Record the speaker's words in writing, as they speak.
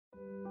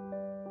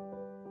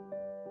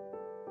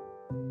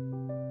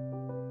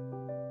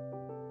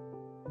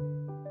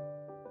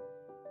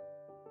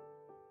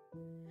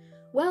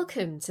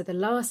Welcome to the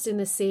last in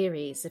the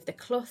series of the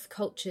Cloth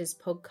Cultures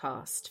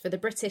podcast for the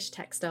British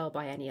Textile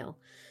Biennial,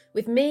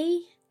 with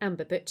me,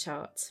 Amber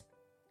Butchart.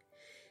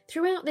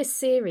 Throughout this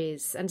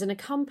series and an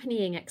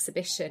accompanying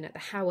exhibition at the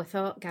Haworth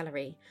Art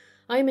Gallery,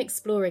 I am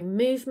exploring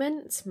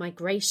movement,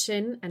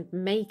 migration and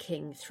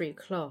making through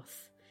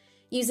cloth,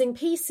 using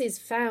pieces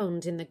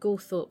found in the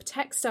Gawthorpe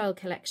Textile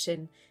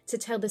Collection to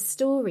tell the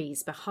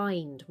stories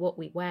behind what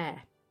we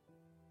wear.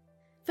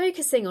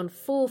 Focusing on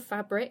 4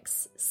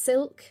 fabrics,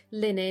 silk,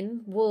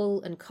 linen,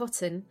 wool and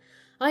cotton,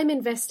 I'm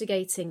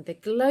investigating the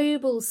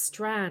global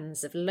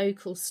strands of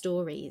local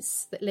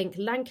stories that link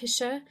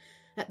Lancashire,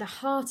 at the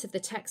heart of the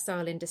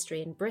textile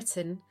industry in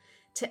Britain,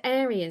 to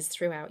areas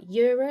throughout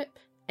Europe,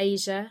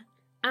 Asia,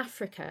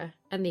 Africa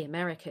and the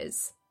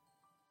Americas.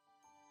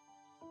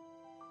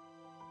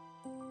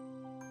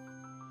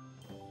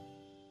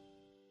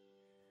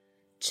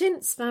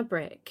 Chintz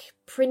fabric,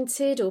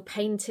 printed or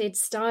painted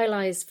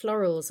stylised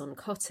florals on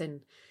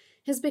cotton,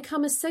 has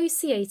become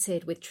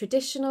associated with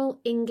traditional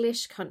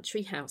English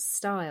country house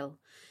style,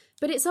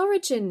 but its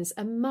origins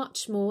are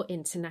much more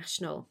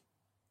international.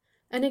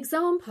 An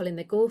example in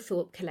the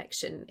Gawthorpe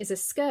collection is a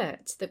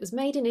skirt that was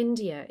made in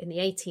India in the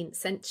 18th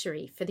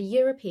century for the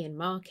European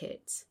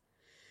market.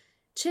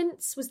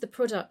 Chintz was the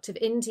product of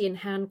Indian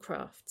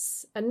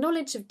handcrafts, and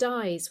knowledge of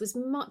dyes was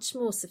much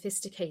more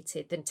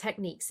sophisticated than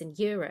techniques in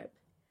Europe.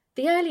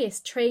 The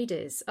earliest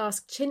traders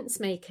asked chintz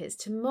makers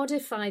to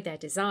modify their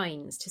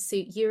designs to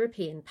suit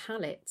European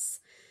palates,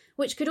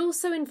 which could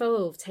also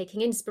involve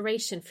taking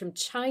inspiration from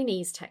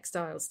Chinese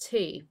textiles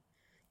too.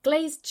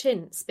 Glazed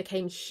chintz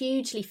became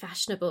hugely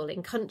fashionable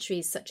in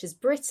countries such as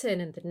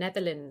Britain and the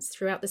Netherlands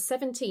throughout the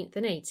 17th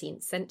and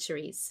 18th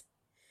centuries.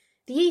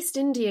 The East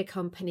India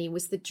Company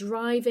was the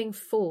driving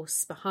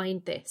force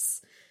behind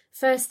this,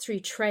 first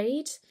through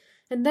trade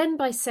and then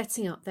by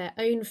setting up their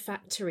own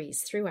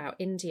factories throughout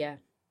India.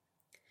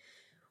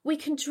 We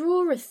can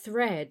draw a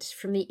thread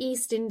from the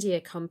East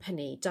India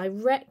Company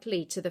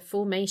directly to the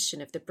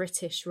formation of the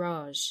British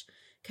Raj,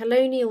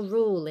 colonial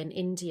rule in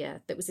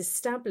India that was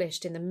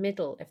established in the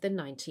middle of the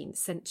 19th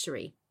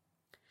century.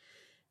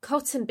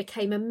 Cotton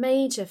became a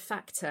major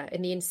factor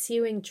in the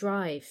ensuing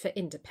drive for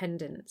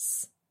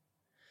independence.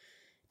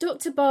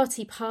 Dr.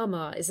 Bharti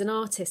Parmar is an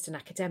artist and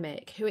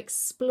academic who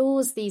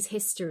explores these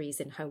histories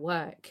in her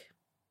work.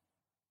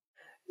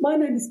 My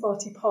name is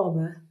Bharti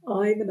Parmar.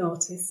 I'm an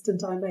artist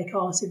and I make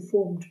art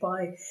informed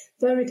by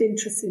varied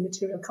interests in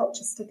material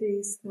culture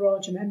studies, the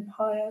Rajan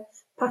Empire,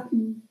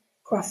 pattern,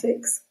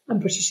 graphics and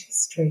British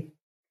history.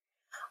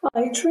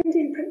 I trained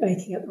in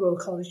printmaking at the Royal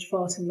College of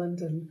Art in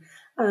London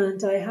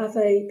and I have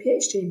a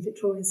PhD in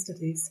Victorian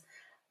Studies,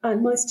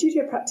 and my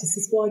studio practice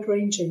is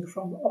wide-ranging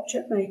from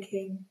object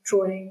making,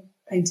 drawing,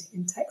 painting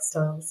and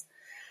textiles.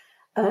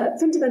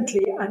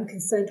 Fundamentally, I'm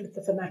concerned with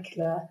the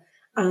vernacular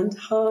and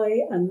high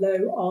and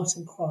low art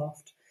and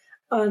craft.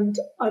 And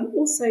I'm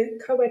also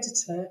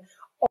co-editor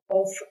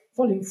of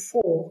Volume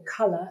 4,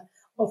 Colour,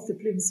 of the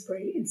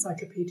Bloomsbury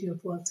Encyclopedia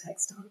of World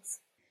Textiles.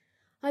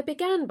 I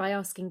began by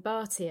asking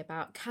Bharti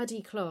about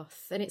khadi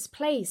cloth and its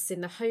place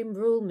in the Home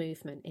Rule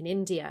movement in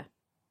India.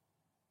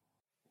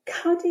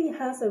 Khadi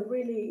has a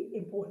really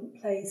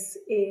important place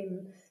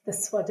in the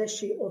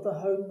Swadeshi or the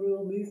Home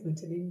Rule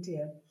movement in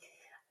India.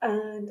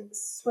 And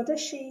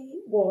Swadeshi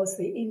was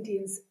the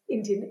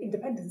Indian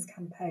independence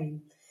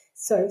campaign.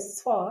 So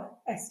Swa,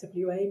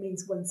 S-W-A,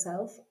 means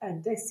oneself,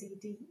 and Desi,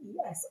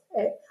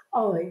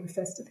 D-E-S-I,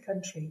 refers to the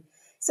country.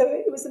 So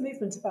it was a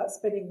movement about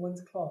spinning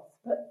one's cloth,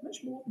 but much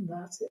more than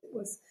that, it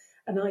was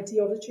an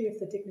ideology of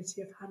the dignity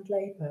of hand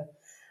labour.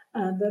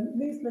 And the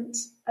movement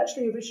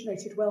actually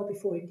originated well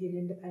before Indian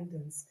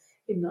independence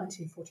in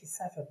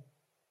 1947.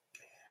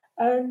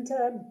 And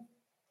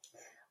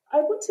I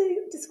want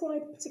to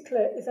describe a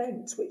particular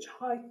event which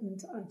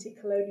heightened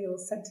anti-colonial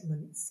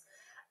sentiments.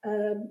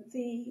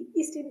 The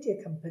East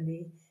India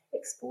Company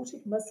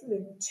exported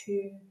muslin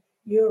to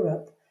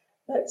Europe,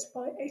 but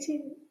by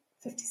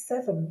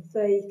 1857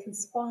 they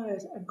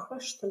conspired and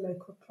crushed the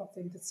local cloth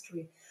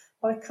industry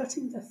by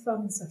cutting the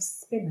thumbs of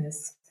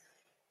spinners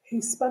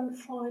who spun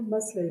fine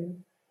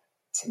muslin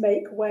to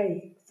make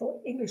way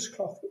for English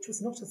cloth, which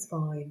was not as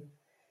fine.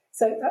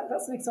 So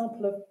that's an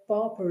example of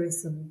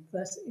barbarism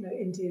that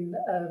Indian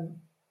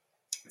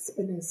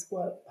spinners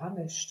were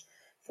punished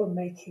for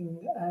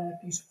making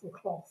beautiful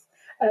cloth.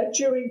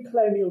 During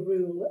colonial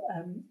rule,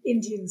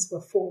 Indians were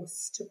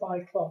forced to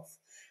buy cloth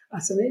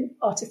at an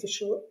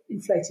artificial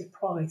inflated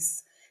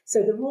price.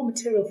 So the raw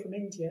material from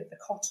India, the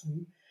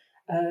cotton,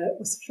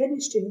 was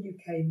finished in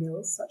UK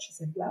mills, such as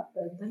in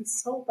Blackburn, then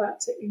sold back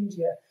to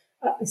India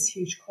at this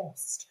huge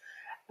cost.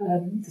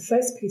 The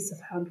first piece of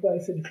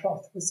hand-woven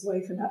cloth was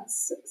woven at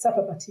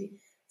Sabarmati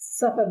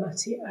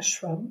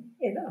Ashram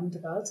in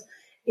Ahmedabad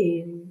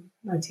in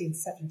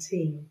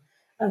 1917.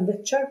 And the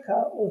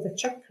chauka, or the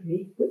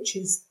chakri, which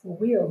is the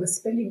wheel, the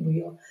spinning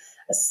wheel,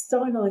 a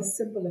stylised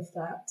symbol of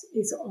that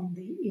is on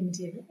the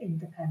Indian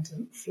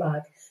independent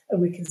flag,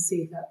 and we can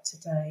see that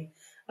today.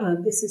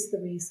 And this is the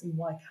reason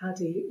why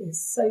khadi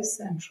is so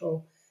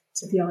central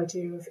to the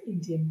idea of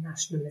Indian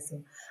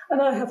nationalism.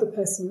 And I have a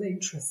personal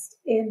interest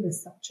in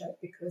this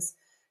subject because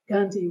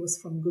Gandhi was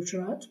from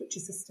Gujarat, which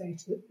is a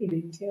state in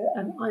India,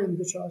 and I am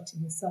Gujarati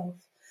myself.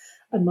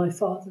 And my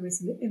father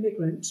is an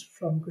immigrant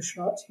from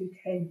Gujarat who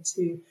came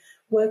to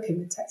work in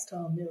the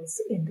textile mills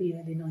in the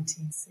early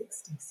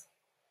 1960s.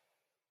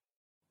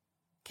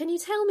 Can you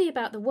tell me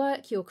about the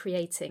work you're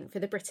creating for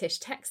the British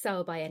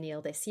Textile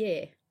Biennial this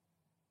year?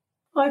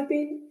 I've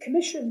been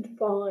commissioned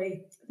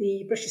by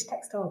the British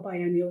Textile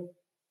Biennial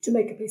to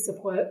make a piece of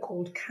work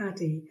called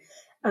Khadi,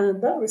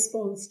 and that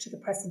responds to the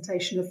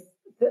presentation of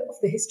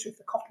the history of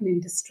the cotton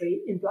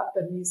industry in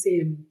Blackburn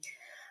Museum.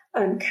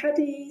 And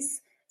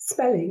Khadi's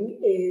spelling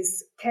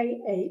is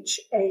Khadi,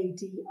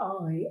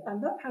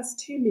 and that has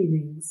two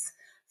meanings.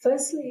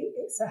 Firstly,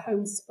 it's a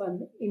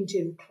homespun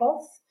Indian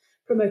cloth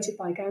promoted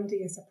by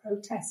Gandhi as a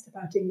protest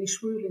about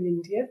English rule in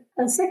India.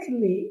 And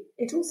secondly,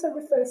 it also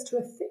refers to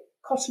a thick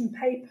cotton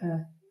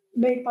paper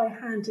made by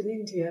hand in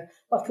India,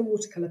 like a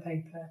watercolour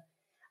paper.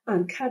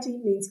 And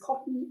Khadi means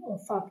cotton or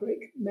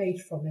fabric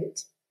made from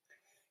it.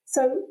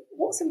 So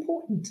what's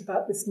important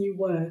about this new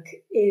work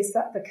is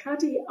that the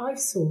Khadi I've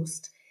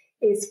sourced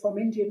is from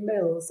Indian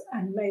mills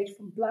and made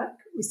from black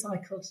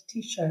recycled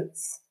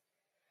T-shirts.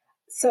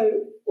 So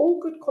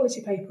all good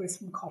quality paper is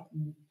from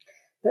cotton,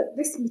 but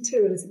this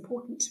material is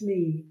important to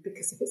me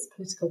because of its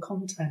political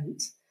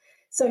content.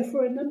 So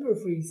for a number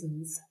of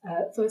reasons.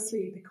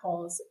 Firstly,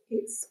 because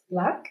it's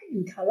black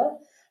in colour.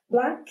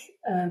 Black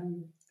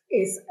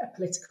is a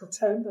political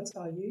term that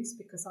I use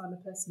because I'm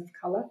a person of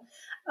colour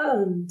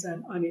and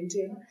I'm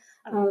Indian,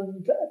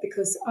 and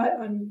because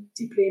I'm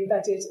deeply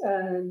embedded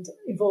and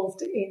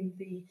involved in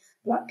the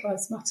Black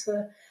Lives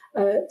Matter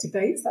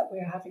debates that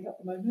we're having at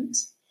the moment.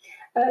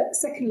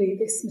 Secondly,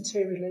 this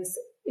material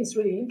is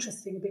really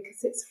interesting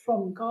because it's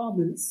from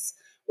garments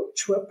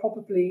which were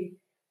probably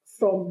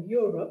from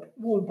Europe,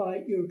 worn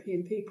by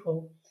European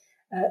people.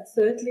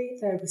 Thirdly,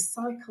 they're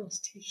recycled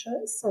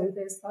T-shirts, so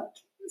there's that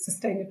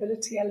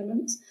sustainability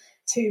element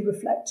to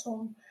reflect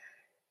on.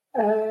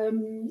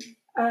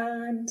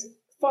 And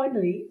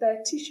finally,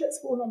 they're T-shirts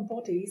worn on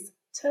bodies,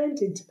 turned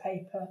into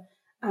paper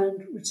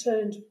and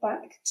returned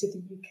back to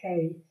the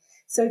UK.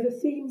 So the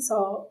themes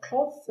are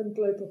cloth and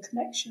global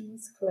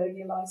connections,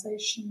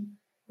 colonialisation,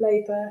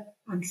 labour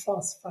and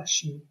fast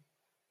fashion.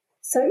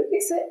 So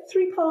it's a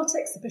three-part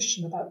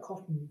exhibition about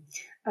cotton,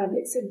 and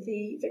it's in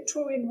the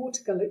Victorian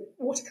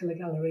Watercolour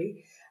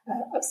Gallery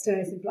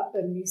upstairs in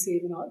Blackburn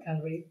Museum and Art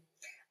Gallery.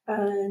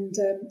 And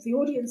the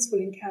audience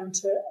will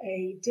encounter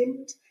a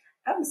dimmed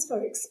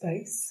atmospheric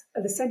space,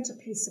 the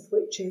centrepiece of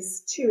which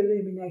is two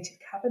illuminated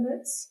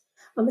cabinets.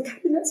 And the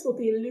cabinets will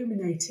be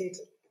illuminated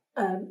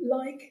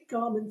like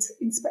garment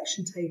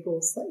inspection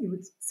tables that you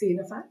would see in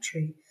a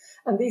factory.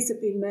 And these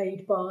have been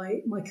made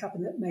by my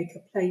cabinet maker,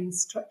 Plain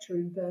Structure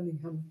in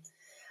Birmingham.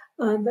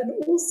 And then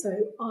also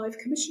I've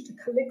commissioned a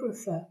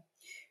calligrapher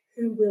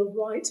who will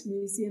write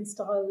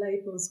museum-style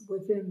labels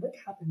within the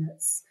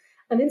cabinets.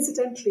 And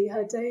incidentally,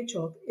 her day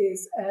job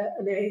is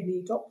an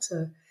A&E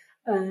doctor.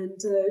 And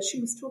she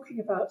was talking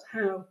about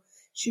how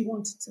she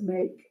wanted to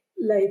make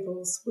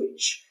labels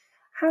which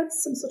had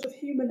some sort of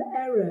human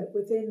error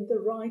within the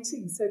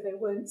writing, so they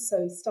weren't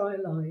so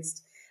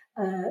stylised.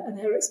 And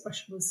her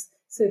expression was,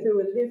 so they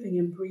were living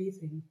and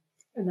breathing.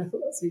 And I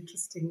thought that's an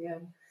interesting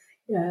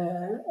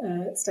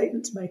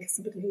statement to make as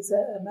somebody who's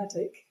a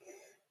medic.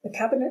 The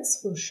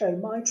cabinets will show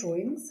my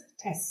drawings,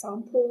 test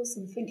samples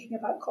and thinking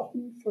about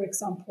cotton, for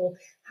example,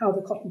 how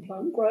the cotton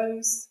plant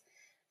grows,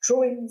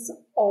 drawings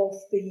of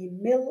the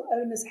mill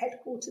owner's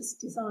headquarters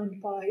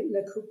designed by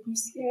Le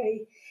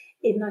Corbusier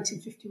in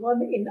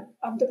 1951 in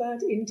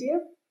Ahmedabad, India,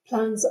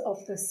 plans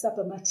of the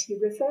Sabarmati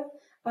River,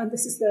 and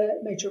this is the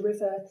major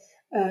river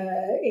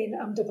in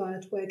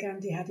Ahmedabad where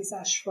Gandhi had his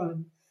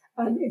ashram.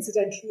 And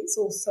incidentally, it's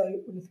also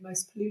one of the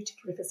most polluted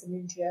rivers in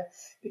India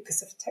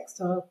because of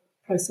textile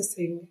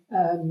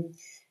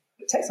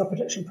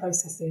production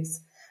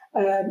processes.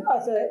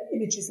 Other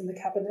images in the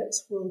cabinet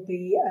will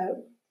be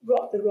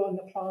the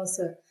Rana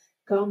Plaza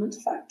garment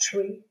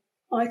factory,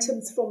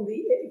 items from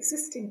the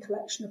existing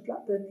collection of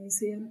Blackburn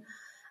Museum,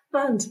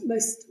 and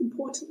most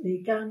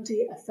importantly,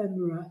 Gandhi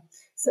ephemera,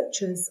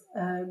 such as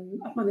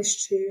I've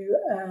managed to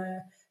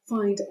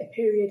find a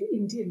period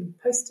Indian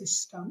postage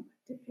stamp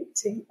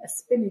depicting a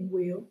spinning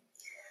wheel,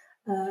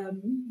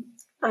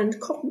 and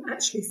cotton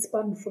actually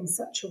spun from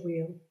such a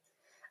wheel.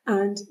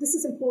 And this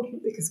is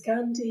important because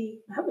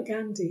Mahatma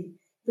Gandhi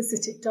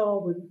visited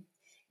Darwin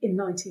in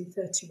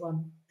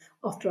 1931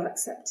 after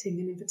accepting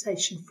an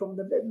invitation from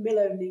the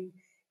mill-owning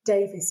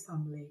Davis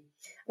family.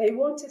 They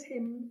wanted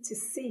him to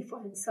see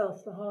for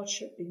himself the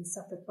hardship being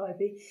suffered by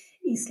the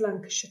East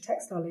Lancashire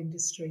textile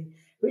industry,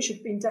 which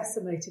had been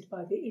decimated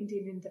by the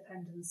Indian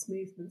independence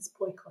movement's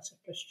boycott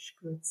of British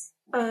goods.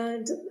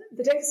 And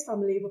the Davis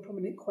family were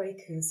prominent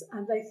Quakers,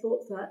 and they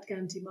thought that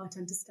Gandhi might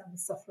understand the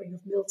suffering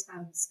of mill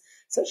towns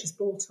such as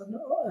Bolton,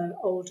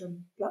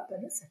 Oldham,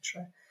 Blackburn,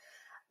 etc.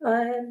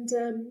 And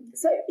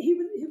so he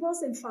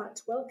was in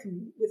fact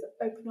welcomed with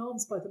open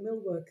arms by the mill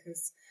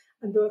workers,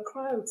 and there were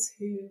crowds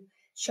who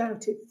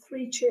shouted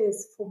 3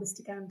 cheers for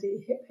Mr.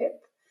 Gandhi, hip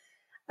hip.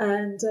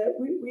 And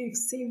we've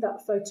seen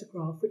that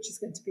photograph, which is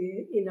going to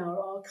be in our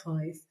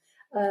archive.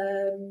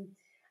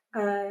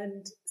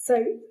 And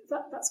so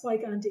that's why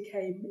Gandhi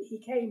came. He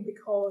came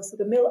because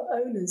the mill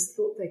owners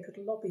thought they could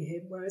lobby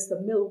him, whereas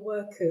the mill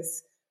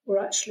workers were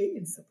actually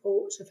in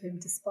support of him,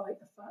 despite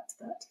the fact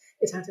that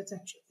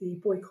the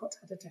boycott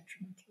had a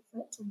detrimental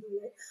effect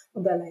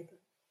on their labour.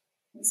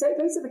 So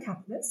those are the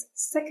cabinets.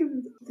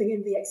 Second thing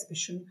in the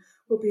exhibition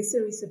will be a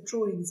series of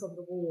drawings on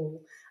the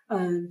wall,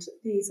 and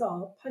these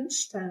are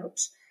punched out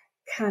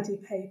caddy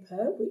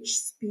paper, which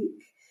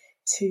speak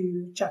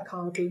to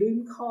jacquard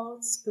loom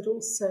cards, but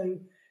also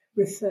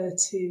refer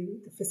to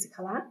the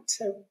physical act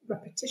of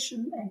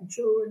repetition,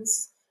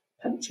 endurance,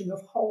 punching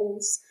of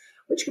holes,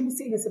 which can be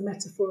seen as a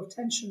metaphor of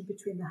tension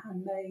between the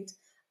handmade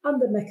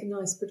and the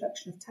mechanised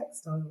production of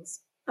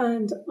textiles.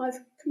 And I've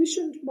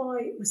commissioned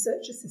my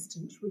research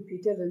assistant,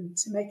 Rupi Dillon,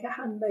 to make a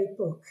handmade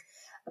book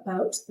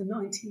about the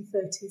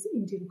 1930s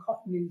Indian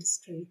cotton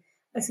industry,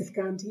 as if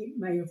Gandhi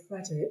may have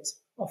read it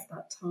of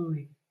that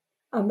time.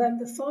 And then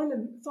the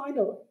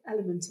final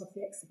element of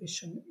the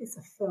exhibition is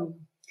a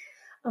film.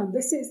 And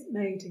this is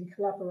made in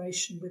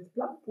collaboration with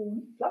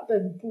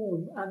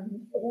Blackburn-born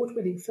and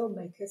award-winning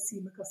filmmaker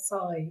Seema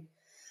Gosai.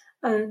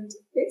 And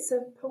it's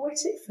a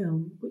poetic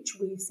film which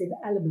weaves in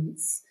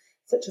elements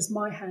such as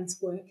my hands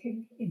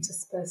working,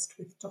 interspersed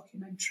with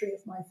documentary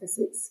of my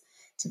visits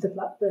to the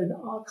Blackburn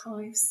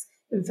archives,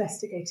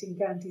 investigating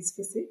Gandhi's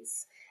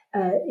visits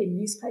in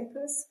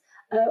newspapers.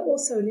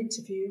 Also an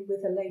interview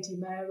with a lady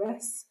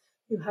mayoress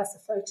who has a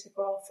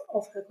photograph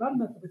of her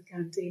grandmother with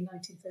Gandhi in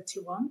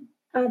 1931.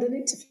 And an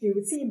interview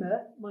with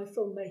Seema, my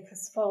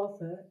filmmaker's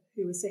father,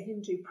 who was a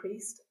Hindu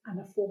priest and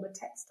a former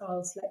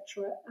textiles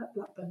lecturer at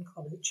Blackburn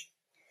College.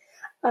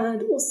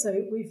 And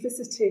also we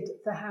visited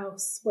the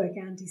house where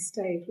Gandhi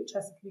stayed, which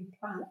has a blue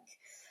plaque,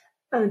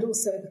 and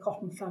also the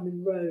Cotton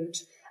Famine Road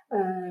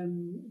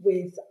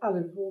with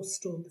Alan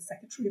Horstorm, the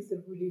secretary of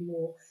the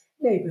Rulimore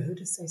Neighbourhood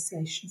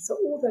Association. So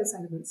all those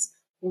elements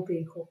will be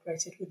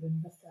incorporated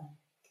within the film.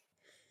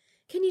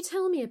 Can you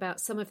tell me about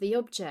some of the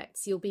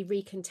objects you'll be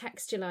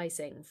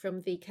recontextualising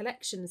from the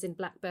collections in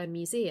Blackburn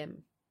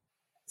Museum?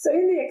 So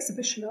in the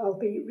exhibition, I'll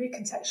be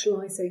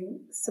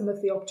recontextualising some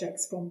of the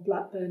objects from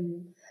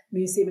Blackburn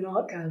Museum and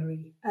Art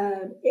Gallery.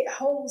 It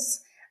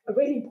holds a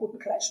really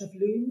important collection of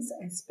looms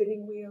and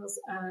spinning wheels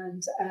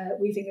and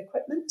weaving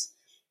equipment.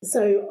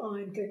 So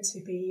I'm going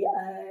to be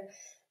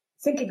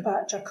thinking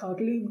about jacquard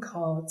loom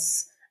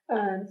cards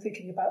and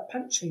thinking about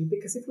punching,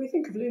 because if we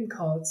think of loom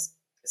cards,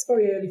 it's a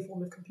very early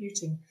form of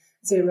computing,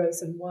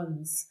 zeros and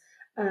ones.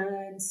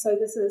 And so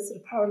there's a sort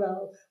of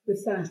parallel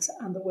with that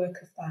and the work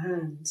of the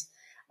hand.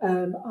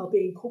 I'll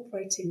be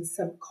incorporating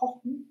some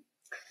cotton,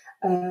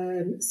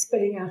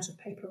 spinning out of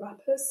paper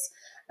wrappers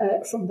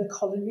from the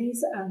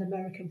colonies and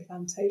American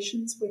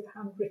plantations with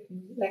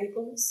handwritten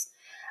labels.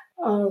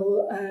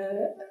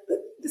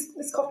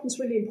 This cotton's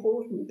really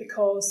important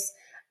because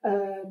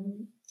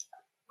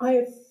I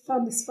have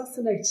found this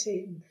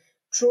fascinating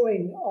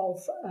drawing of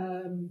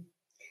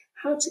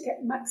how to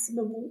get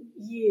maximum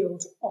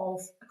yield of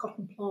a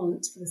cotton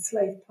plant for the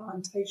slave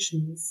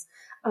plantations.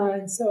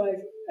 And so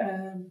I've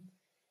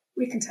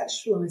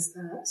recontextualised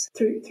that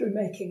through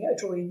making a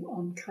drawing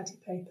on caddy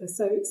paper.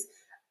 So it's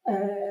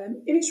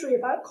imagery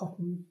about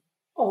cotton,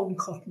 on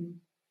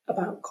cotton,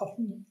 about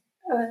cotton.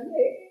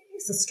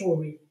 It's a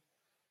story.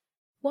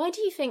 Why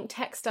do you think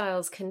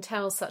textiles can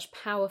tell such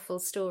powerful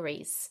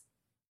stories?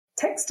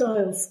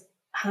 Textiles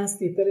has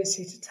the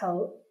ability to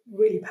tell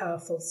really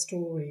powerful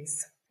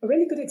stories. A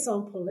really good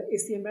example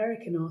is the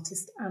American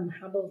artist Anne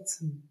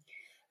Hamilton,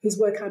 whose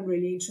work I'm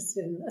really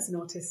interested in as an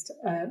artist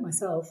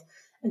myself.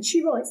 And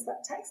she writes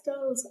that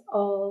textiles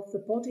are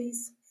the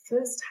body's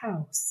first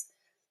house,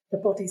 the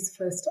body's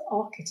first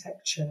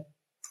architecture,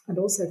 and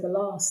also the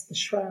last, the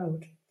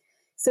shroud.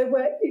 So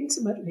we're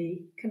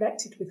intimately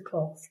connected with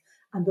cloth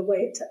and the way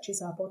it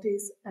touches our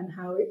bodies and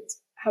how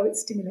it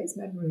stimulates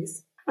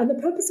memories. And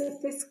the purpose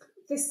of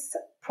this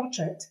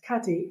project,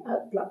 Caddy,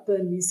 at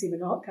Blackburn Museum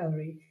and Art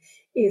Gallery,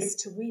 is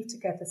to weave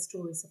together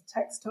stories of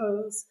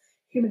textiles,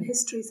 human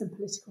histories and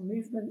political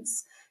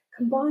movements,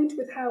 combined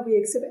with how we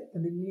exhibit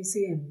them in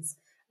museums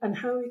and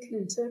how we can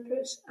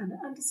interpret and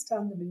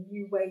understand them in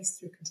new ways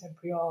through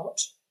contemporary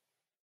art.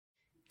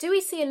 Do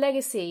we see a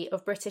legacy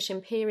of British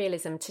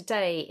imperialism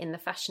today in the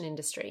fashion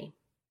industry?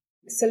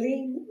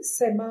 Celine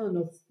Seman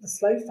of the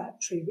Slow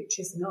Factory, which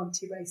is an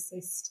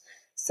anti-racist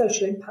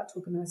social impact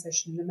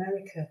organisation in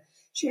America,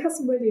 she has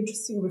some really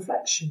interesting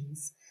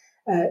reflections.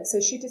 So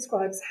she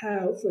describes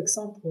how, for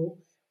example,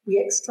 we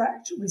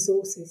extract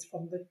resources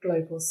from the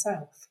global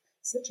south,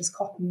 such as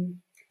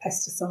cotton,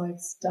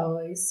 pesticides,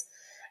 dyes,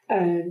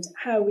 and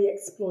how we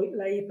exploit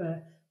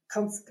labour,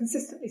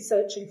 consistently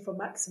searching for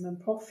maximum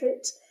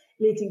profit,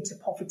 leading to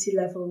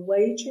poverty-level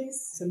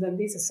wages, and then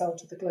these are sold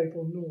to the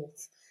global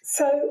north.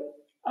 So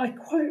I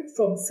quote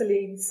from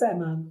Celine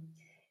Seman: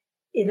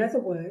 "In other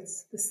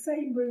words, the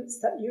same routes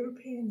that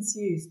Europeans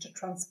used to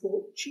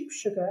transport cheap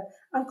sugar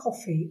and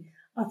coffee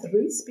are the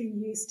routes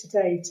being used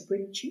today to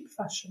bring cheap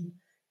fashion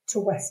to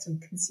Western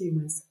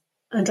consumers.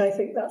 And I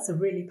think that's a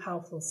really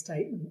powerful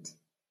statement.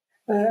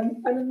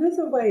 And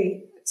another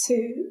way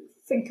to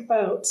think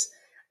about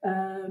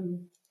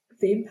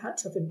the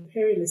impact of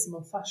imperialism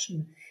on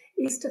fashion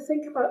is to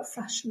think about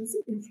fashion's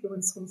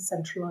influence on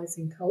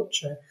centralising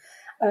culture,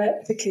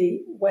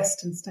 particularly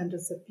Western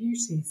standards of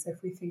beauty. So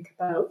if we think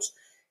about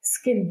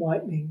skin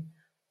whitening,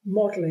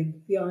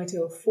 modelling, the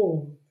ideal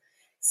form.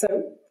 So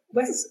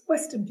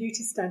Western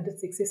beauty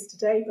standards exist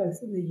today, both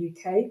in the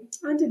UK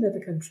and in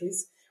other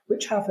countries,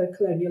 which have a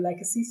colonial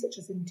legacy, such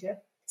as India.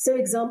 So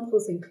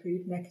examples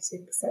include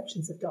negative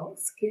perceptions of dark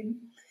skin,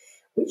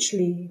 which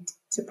lead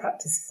to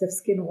practices of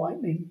skin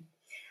whitening,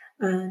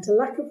 and a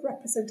lack of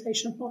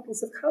representation of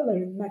models of colour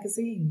in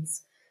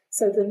magazines.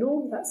 So the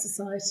norm that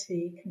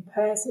society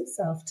compares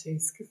itself to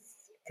is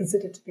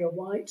considered to be a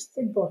white,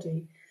 thin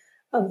body,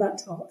 and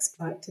that harks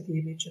back to the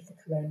image of the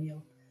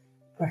colonial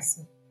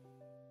oppressor.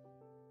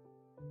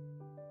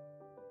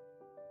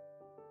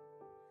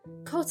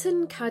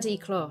 Cotton khadi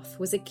cloth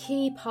was a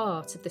key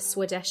part of the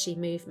Swadeshi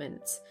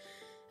movement,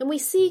 and we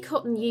see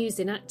cotton used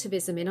in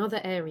activism in other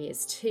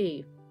areas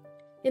too.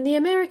 In the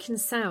American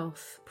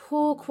South,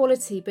 poor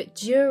quality but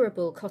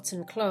durable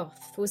cotton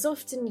cloth was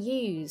often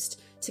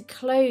used to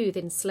clothe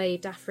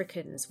enslaved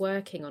Africans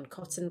working on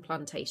cotton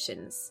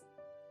plantations.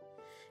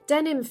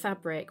 Denim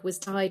fabric was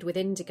dyed with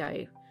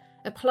indigo,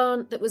 a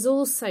plant that was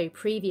also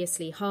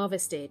previously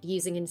harvested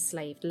using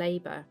enslaved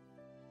labour.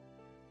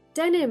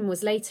 Denim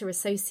was later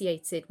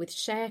associated with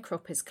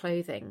sharecroppers'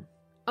 clothing,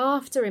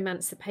 after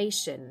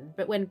emancipation,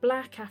 but when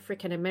black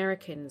African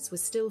Americans were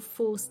still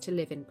forced to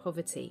live in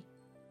poverty.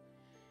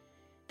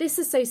 This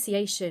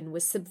association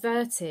was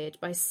subverted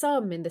by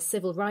some in the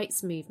civil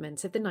rights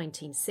movement of the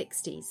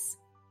 1960s.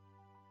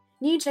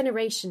 New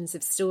generations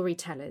of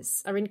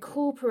storytellers are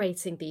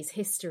incorporating these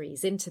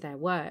histories into their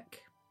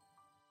work.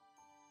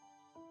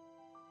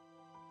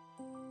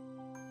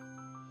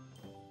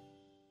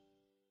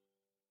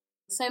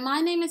 So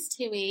my name is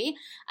Tui,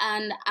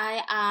 and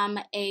I am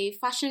a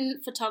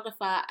fashion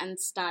photographer and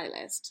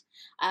stylist.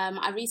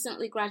 I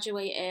recently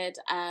graduated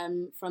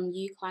from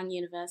UCLan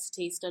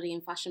University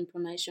studying fashion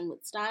promotion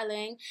with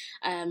styling,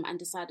 and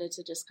decided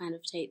to just kind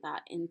of take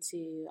that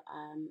into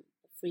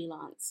the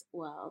freelance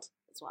world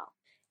as well.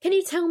 Can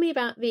you tell me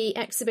about the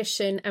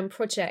exhibition and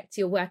project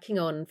you're working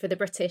on for the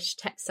British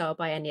Textile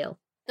Biennial?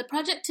 The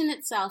project in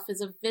itself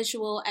is a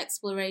visual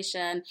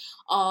exploration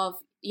of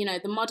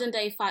the modern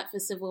day fight for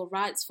civil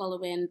rights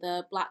following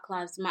the Black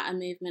Lives Matter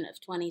movement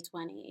of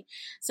 2020.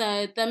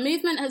 So the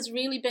movement has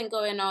really been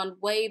going on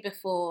way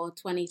before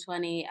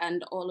 2020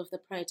 and all of the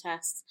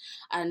protests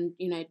and,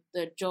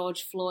 the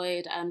George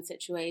Floyd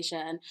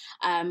situation.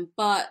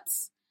 But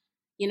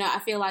I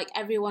feel like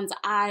everyone's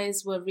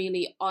eyes were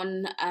really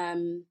on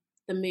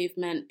the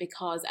movement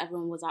because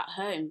everyone was at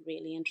home,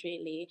 really and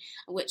truly,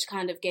 which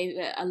kind of gave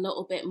it a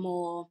little bit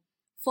more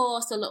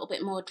force, a little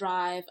bit more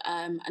drive,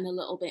 and a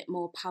little bit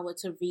more power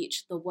to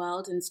reach the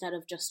world instead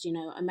of just,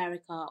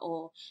 America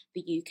or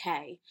the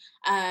UK.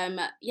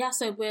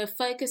 So we're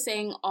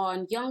focusing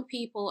on young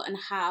people and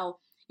how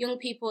young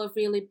people have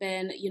really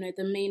been,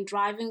 the main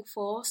driving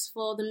force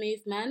for the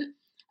movement.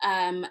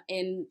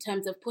 In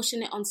terms of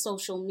pushing it on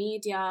social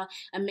media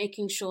and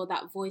making sure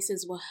that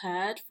voices were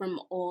heard from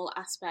all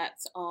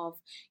aspects of,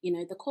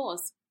 the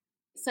cause.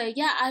 So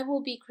I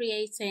will be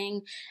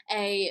creating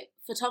a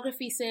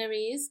photography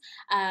series,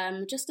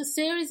 just a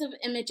series of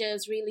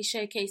images really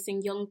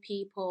showcasing young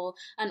people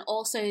and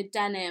also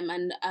denim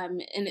and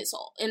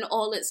in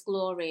all its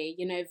glory.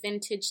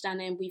 Vintage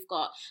denim. We've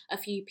got a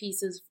few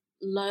pieces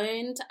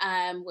loaned,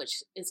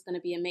 which is going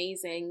to be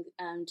amazing,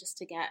 just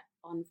to get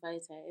on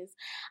photos.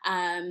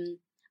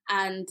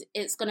 And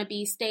it's going to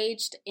be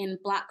staged in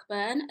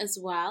Blackburn as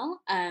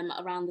well,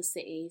 around the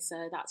city.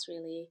 So that's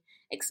really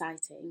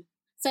exciting.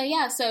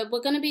 So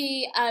we're going to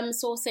be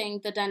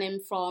sourcing the denim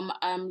from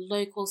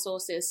local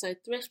sources, so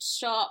thrift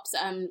shops,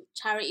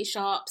 charity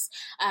shops,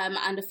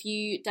 and a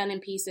few denim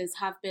pieces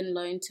have been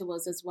loaned to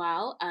us as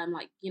well,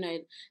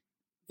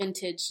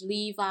 vintage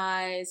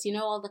Levi's,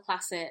 all the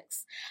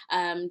classics,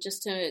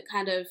 just to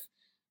kind of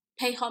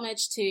pay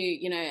homage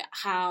to,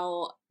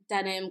 how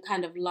denim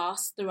kind of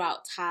lasts throughout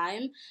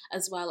time,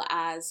 as well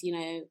as,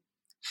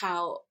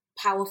 how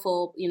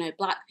powerful,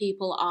 Black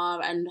people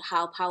are and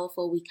how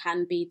powerful we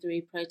can be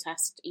through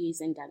protest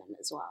using denim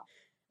as well.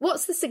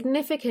 What's the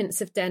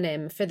significance of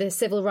denim for the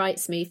civil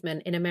rights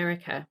movement in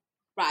America?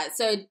 Right,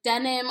 so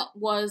denim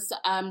was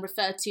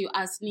referred to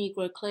as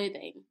Negro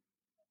clothing.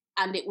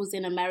 And it was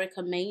in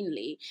America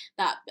mainly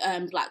that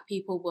Black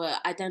people were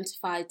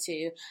identified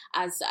to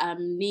as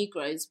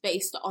Negroes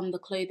based on the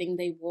clothing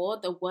they wore,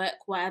 the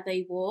workwear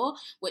they wore,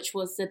 which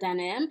was the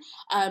denim.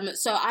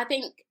 So I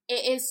think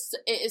it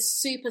is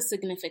super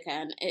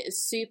significant. It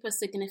is super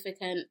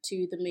significant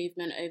to the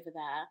movement over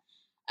there.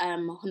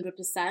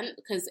 100%,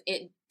 because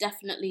it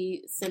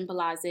definitely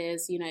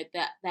symbolizes,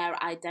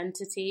 their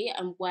identity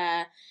and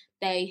where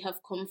they have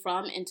come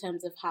from in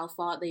terms of how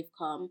far they've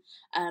come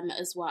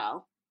as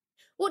well.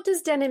 What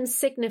does denim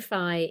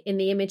signify in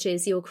the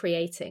images you're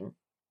creating?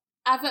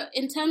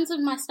 In terms of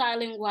my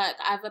styling work,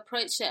 I've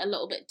approached it a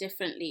little bit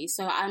differently.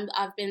 So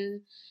I've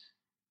been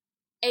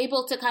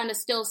able to kind of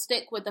still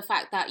stick with the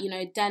fact that, you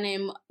know,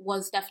 denim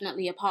was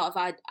definitely a part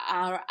of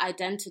our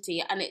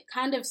identity, and it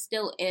kind of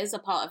still is a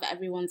part of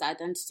everyone's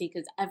identity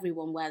because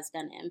everyone wears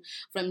denim,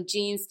 from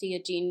jeans to your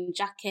jean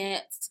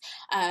jackets.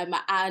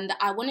 And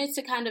I wanted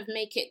to kind of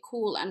make it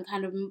cool and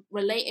kind of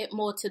relate it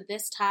more to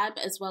this time,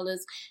 as well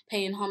as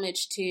paying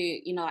homage to,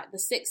 you know, like the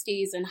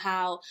 60s and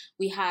how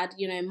we had,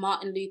 you know,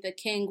 Martin Luther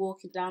King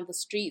walking down the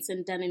streets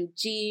in denim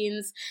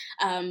jeans,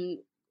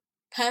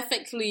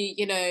 perfectly,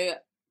 you know,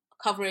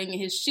 covering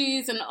his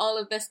shoes and all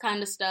of this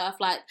kind of stuff.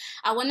 Like,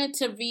 I wanted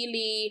to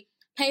really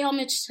pay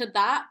homage to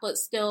that, but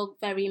still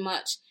very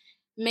much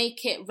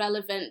make it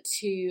relevant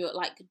to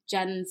like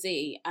Gen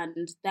Z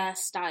and their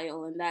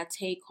style and their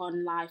take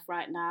on life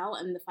right now,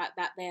 and the fact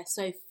that they're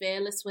so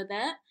fearless with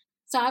it.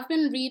 So I've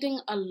been reading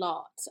a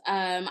lot.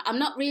 I'm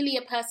not really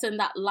a person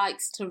that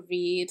likes to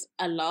read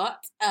a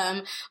lot,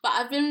 but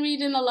I've been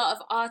reading a lot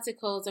of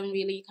articles and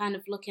really kind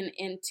of looking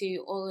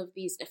into all of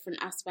these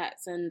different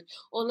aspects and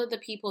all of the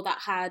people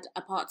that had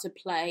a part to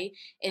play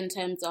in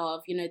terms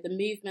of, you know, the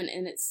movement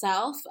in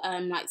itself,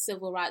 like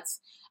civil rights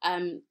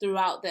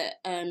throughout the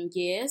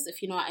years,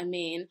 if you know what I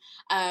mean.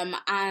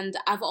 And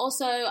I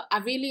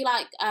really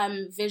like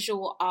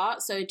visual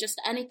art. So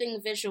just anything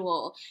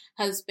visual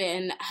has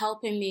been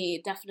helping me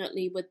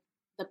definitely with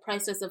the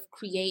process of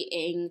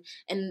creating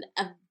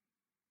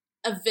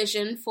a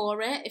vision for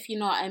it, if you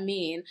know what I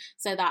mean,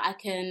 so that I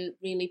can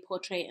really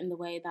portray it in the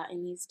way that it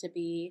needs to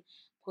be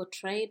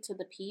portrayed to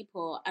the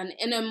people and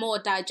in a more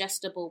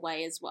digestible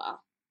way as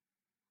well.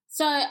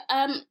 So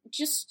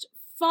just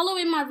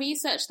following my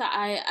research that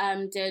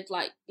I did,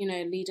 like, you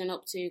know, leading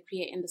up to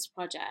creating this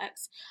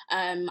project,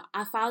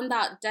 I found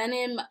that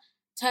denim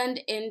turned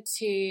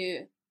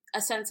into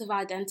a sense of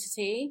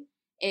identity.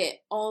 It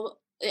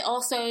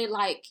also,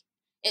 like,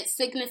 it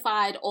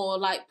signified or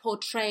like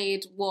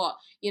portrayed what,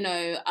 you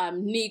know,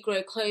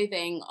 Negro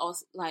clothing, or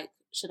like,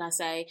 should I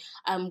say,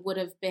 would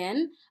have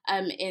been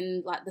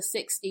in like the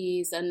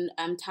 60s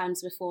and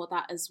times before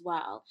that as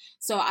well.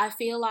 So I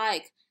feel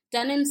like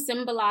denim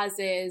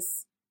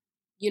symbolizes,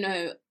 you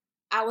know,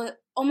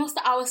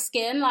 our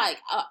skin, like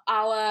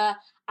our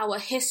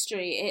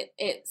history.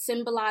 It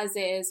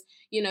symbolizes,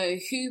 you know,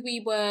 who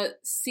we were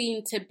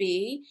seen to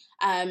be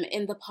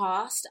in the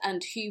past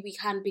and who we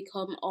can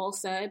become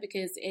also,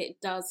 because it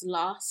does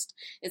last.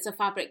 It's a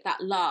fabric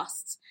that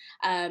lasts,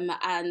 and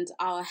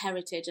our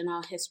heritage and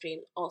our history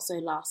also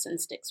lasts and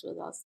sticks with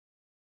us.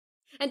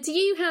 And do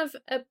you have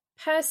a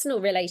personal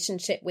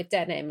relationship with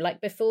denim?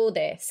 Like, before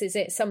this, is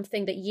it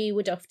something that you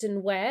would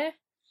often wear?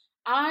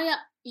 I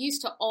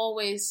used to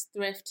always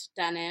thrift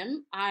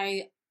denim.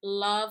 I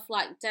love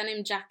like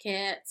denim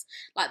jackets,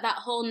 like that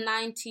whole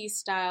 90s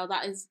style.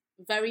 That is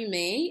very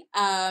me.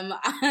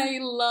 I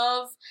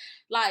love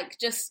like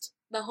just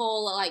the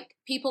whole, like,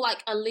 people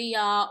like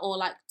Aaliyah or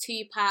like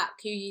Tupac,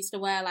 who used to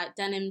wear like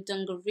denim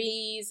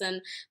dungarees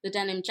and the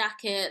denim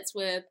jackets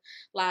with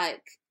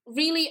like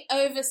really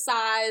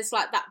oversized,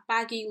 like that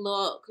baggy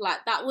look.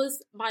 Like, that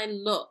was my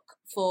look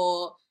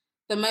for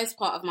the most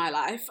part of my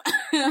life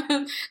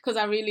because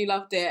I really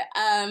loved it.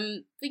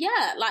 But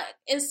yeah, like,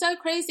 it's so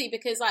crazy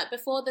because like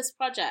before this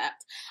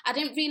project, I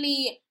didn't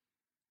really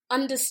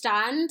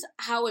understand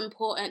how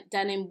important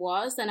denim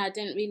was, and I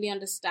didn't really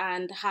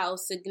understand how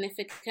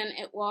significant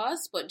it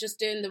was. But just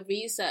doing the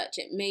research,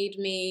 it made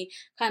me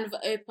kind of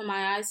open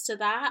my eyes to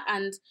that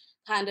and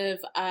kind of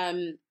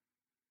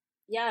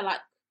like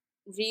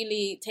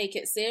really take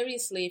it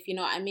seriously, if you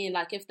know what I mean.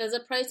 Like, if there's a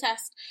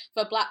protest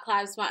for Black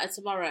Lives Matter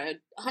tomorrow,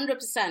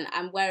 100%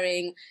 I'm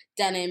wearing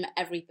denim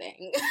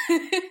everything.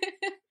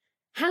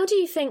 How do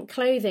you think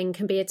clothing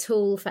can be a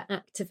tool for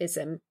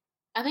activism?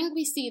 I think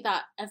we see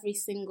that every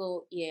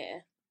single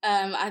year.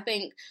 I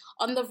think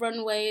on the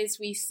runways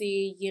we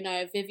see, you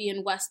know,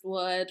 Vivienne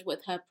Westwood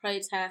with her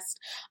protest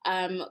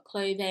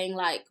clothing.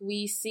 Like,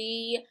 we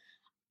see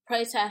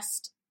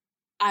protest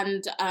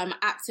and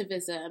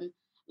activism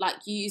like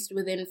used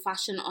within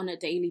fashion on a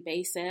daily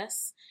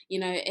basis. You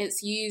know,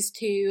 it's used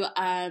to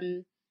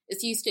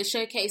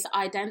showcase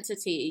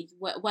identity,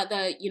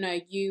 whether, you know,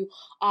 you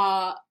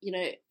are, you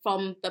know,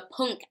 from the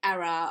punk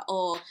era,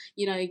 or,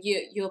 you know,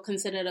 you're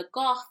considered a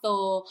goth,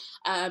 or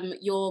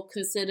you're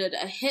considered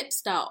a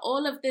hipster.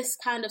 All of this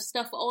kind of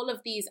stuff, all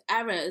of these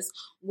eras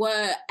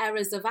were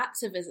eras of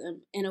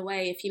activism in a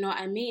way, if you know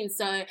what I mean.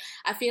 So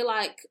I feel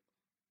like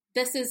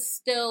this is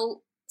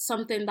still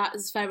something that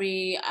is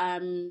very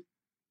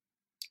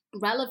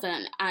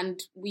relevant,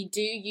 and we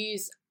do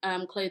use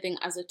clothing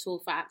as a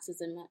tool for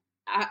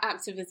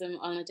activism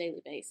on a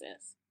daily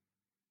basis.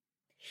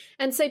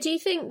 And so do you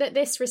think that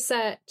this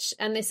research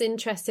and this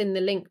interest in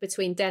the link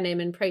between denim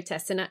and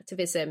protest and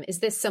activism, is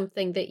this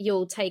something that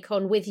you'll take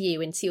on with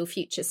you into your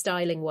future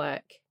styling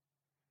work?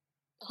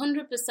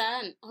 100%.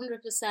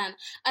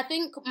 I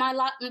think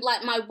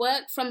my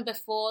work from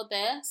before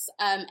this,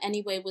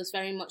 anyway, was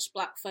very much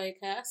Black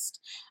focused,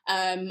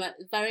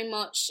 very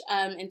much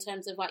in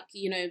terms of, like,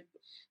 you know,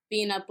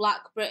 being a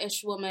Black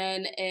British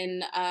woman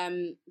in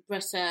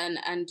Britain,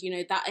 and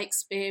that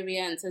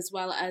experience, as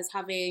well as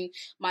having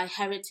my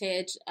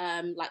heritage,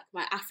 like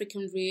my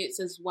African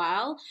roots as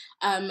well.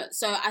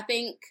 So I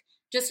think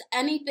just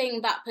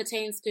anything that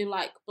pertains to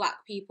like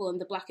Black people and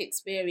the Black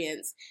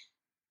experience,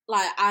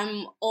 like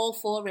I'm all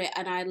for it,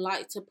 and I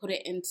like to put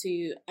it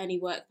into any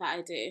work that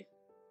I do.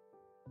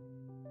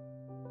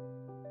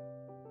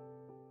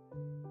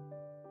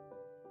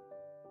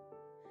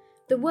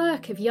 The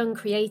work of young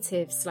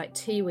creatives like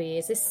Tuwi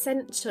is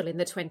essential in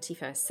the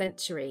 21st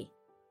century,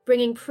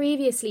 bringing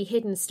previously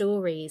hidden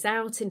stories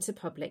out into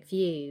public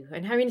view,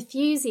 and her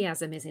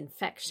enthusiasm is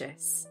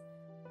infectious.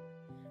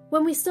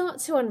 When we start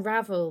to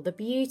unravel the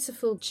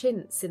beautiful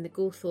chintz in the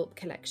Gawthorpe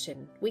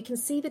collection, we can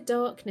see the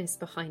darkness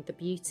behind the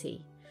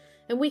beauty,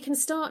 and we can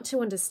start to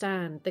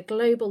understand the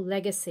global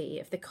legacy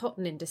of the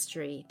cotton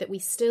industry that we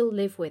still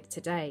live with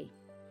today.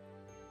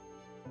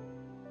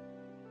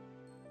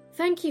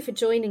 Thank you for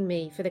joining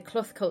me for the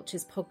Cloth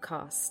Cultures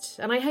podcast,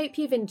 and I hope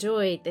you've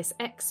enjoyed this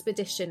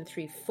expedition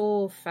through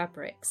 4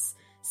 fabrics: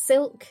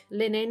 silk,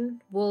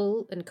 linen,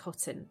 wool and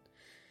cotton,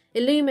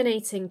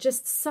 illuminating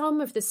just some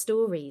of the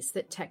stories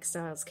that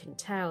textiles can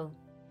tell.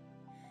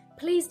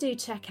 Please do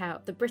check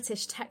out the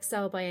British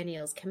Textile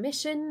Biennial's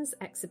commissions,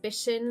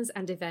 exhibitions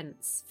and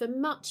events for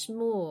much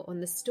more on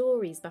the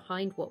stories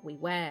behind what we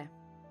wear.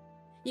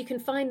 You can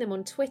find them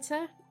on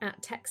Twitter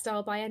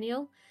 @Textile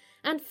Biennial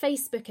and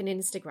Facebook and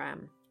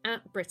Instagram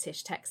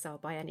 @British Textile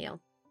Biennial.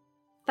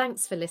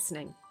 Thanks for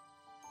listening.